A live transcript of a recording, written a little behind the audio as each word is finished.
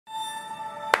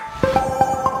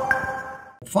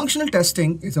Functional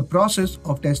testing is a process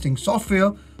of testing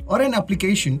software or an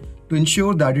application to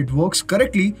ensure that it works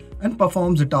correctly and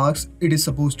performs the tasks it is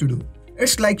supposed to do.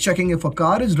 It's like checking if a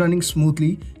car is running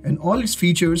smoothly and all its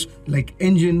features like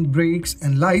engine, brakes,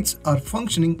 and lights are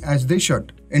functioning as they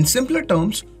should. In simpler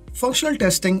terms, functional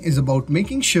testing is about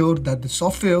making sure that the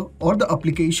software or the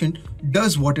application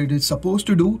does what it is supposed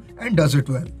to do and does it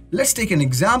well. Let's take an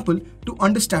example to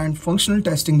understand functional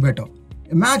testing better.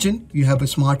 Imagine you have a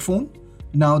smartphone.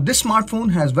 Now this smartphone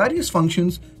has various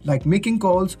functions like making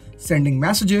calls, sending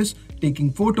messages, taking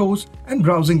photos, and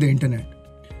browsing the internet.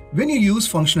 When you use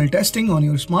functional testing on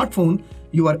your smartphone,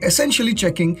 you are essentially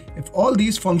checking if all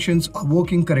these functions are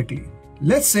working correctly.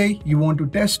 Let's say you want to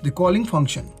test the calling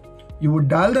function. You would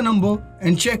dial the number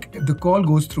and check if the call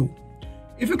goes through.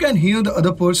 If you can hear the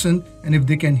other person and if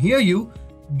they can hear you,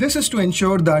 this is to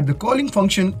ensure that the calling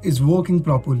function is working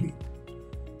properly.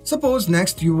 Suppose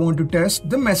next you want to test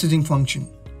the messaging function.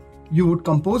 You would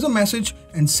compose a message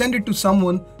and send it to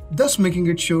someone, thus making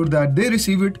it sure that they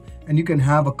receive it and you can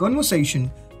have a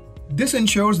conversation. This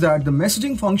ensures that the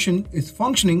messaging function is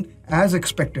functioning as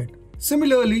expected.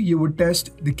 Similarly, you would test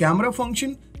the camera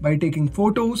function by taking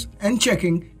photos and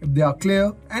checking if they are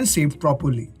clear and saved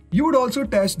properly. You would also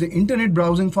test the internet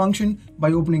browsing function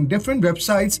by opening different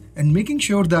websites and making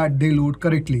sure that they load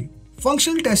correctly.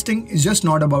 Functional testing is just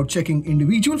not about checking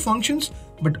individual functions,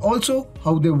 but also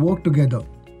how they work together.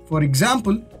 For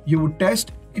example, you would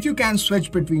test if you can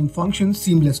switch between functions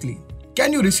seamlessly.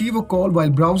 Can you receive a call while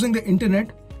browsing the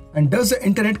internet? And does the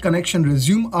internet connection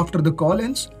resume after the call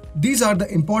ends? These are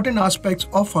the important aspects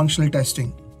of functional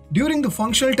testing. During the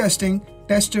functional testing,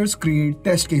 testers create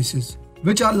test cases,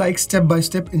 which are like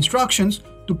step-by-step instructions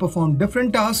to perform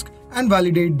different tasks and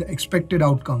validate the expected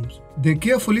outcomes. They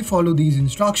carefully follow these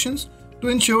instructions to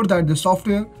ensure that the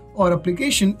software or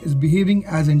application is behaving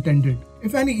as intended.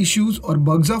 If any issues or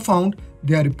bugs are found,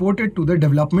 they are reported to the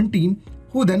development team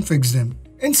who then fix them.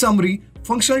 In summary,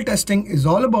 functional testing is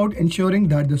all about ensuring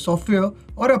that the software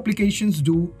or applications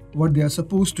do what they are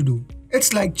supposed to do.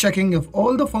 It's like checking if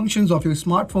all the functions of your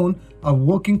smartphone are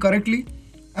working correctly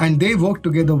and they work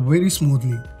together very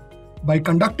smoothly. By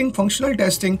conducting functional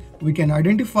testing, we can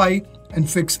identify and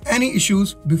fix any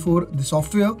issues before the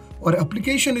software or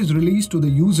application is released to the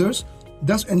users,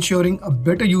 thus ensuring a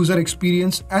better user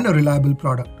experience and a reliable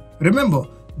product. Remember,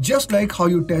 just like how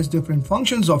you test different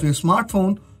functions of your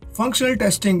smartphone, functional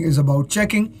testing is about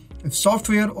checking if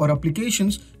software or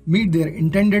applications meet their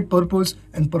intended purpose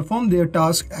and perform their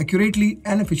task accurately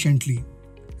and efficiently.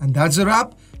 And that's a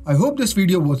wrap. I hope this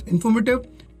video was informative.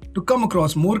 To come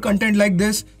across more content like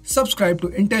this, subscribe to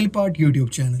Intellipaat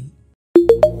YouTube channel.